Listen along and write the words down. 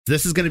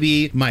This is going to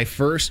be my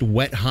first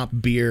wet hop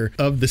beer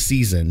of the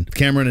season.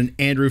 Cameron and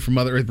Andrew from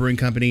Mother Earth Brewing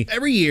Company.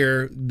 Every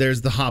year,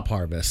 there's the hop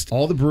harvest.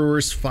 All the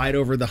brewers fight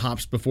over the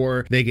hops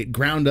before they get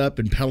ground up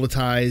and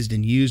pelletized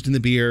and used in the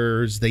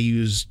beers they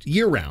used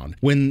year-round.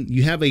 When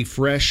you have a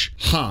fresh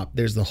hop,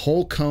 there's the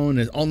whole cone,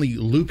 and all the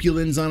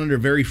lupulins on it are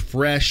very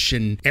fresh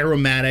and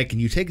aromatic,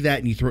 and you take that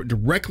and you throw it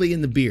directly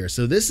in the beer.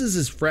 So this is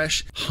as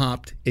fresh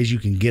hopped as you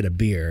can get a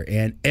beer,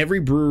 and every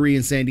brewery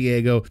in San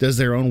Diego does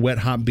their own wet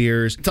hop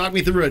beers. Talk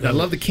me through it. I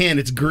love the can.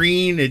 It's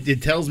green.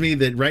 It tells me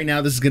that right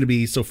now this is going to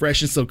be so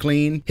fresh and so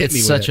clean.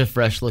 It's such a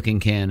fresh looking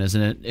can, isn't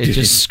it? It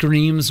just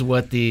screams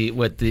what the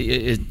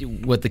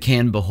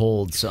can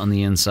beholds on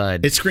the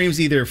inside. It screams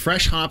either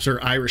fresh hops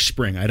or Irish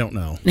Spring. I don't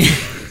know.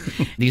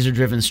 These are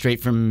driven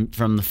straight from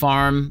the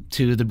farm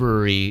to the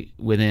brewery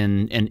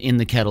in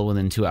the kettle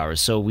within 2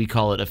 hours. So we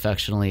call it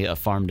affectionately a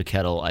farm to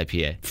kettle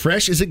IPA.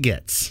 Fresh as it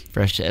gets.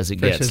 Fresh as it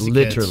gets.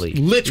 Literally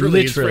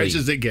as fresh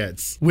as it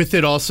gets. With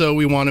it also,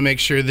 we want to make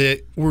sure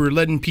that we're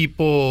letting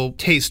people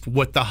taste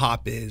what the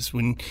hop is.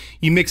 When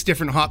you mix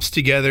different hops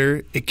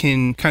together, it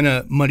can kind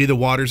of muddy the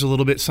waters a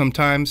little bit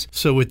sometimes.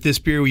 So with this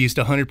beer, we used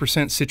 100%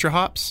 Citra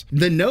hops.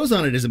 The nose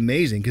on it is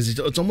amazing because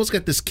it's almost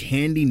got this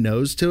candy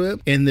nose to it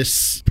and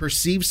this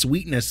perceived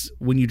sweetness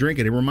when you drink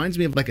it. It reminds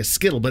me of like a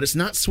Skittle, but it's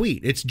not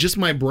sweet. It's just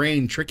my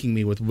brain tricking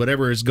me with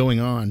whatever is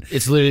going on.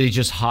 It's literally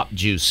just hop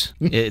juice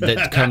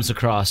that comes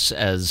across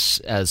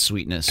as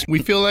sweetness. We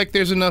feel like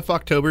there's enough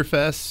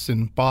Oktoberfests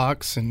and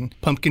Bocks and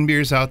pumpkin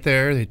beers out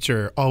there that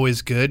are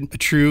always good. A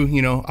true,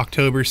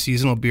 October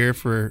seasonal beer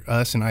for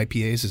us and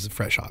IPAs is a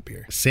fresh hop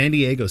beer. San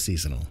Diego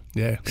seasonal.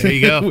 Yeah, there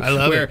you go. I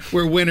love it.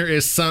 Where winter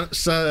is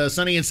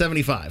sunny and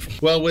 75.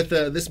 Well, with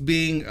this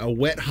being a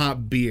wet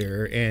hop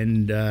beer,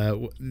 and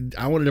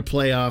I wanted to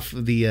play off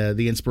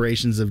the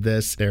inspirations of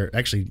this.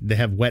 They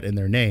have wet in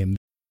their name.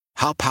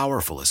 How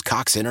powerful is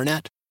Cox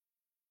Internet?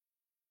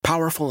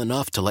 Powerful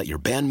enough to let your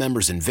band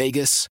members in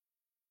Vegas,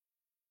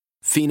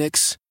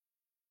 Phoenix,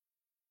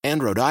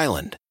 and Rhode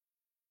Island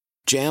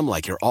jam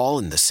like you're all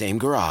in the same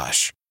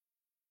garage.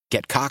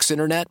 Get Cox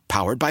Internet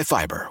powered by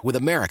fiber with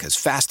America's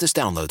fastest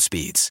download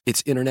speeds.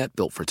 It's internet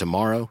built for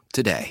tomorrow,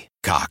 today.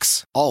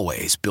 Cox,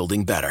 always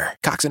building better.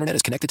 Cox Internet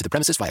is connected to the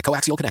premises via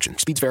coaxial connection.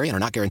 Speeds vary and are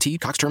not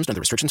guaranteed. Cox terms and other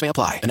restrictions may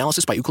apply.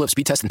 Analysis by Ookla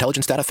Speed Test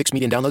Intelligence Data. Fixed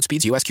median download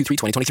speeds. US Q3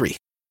 2023.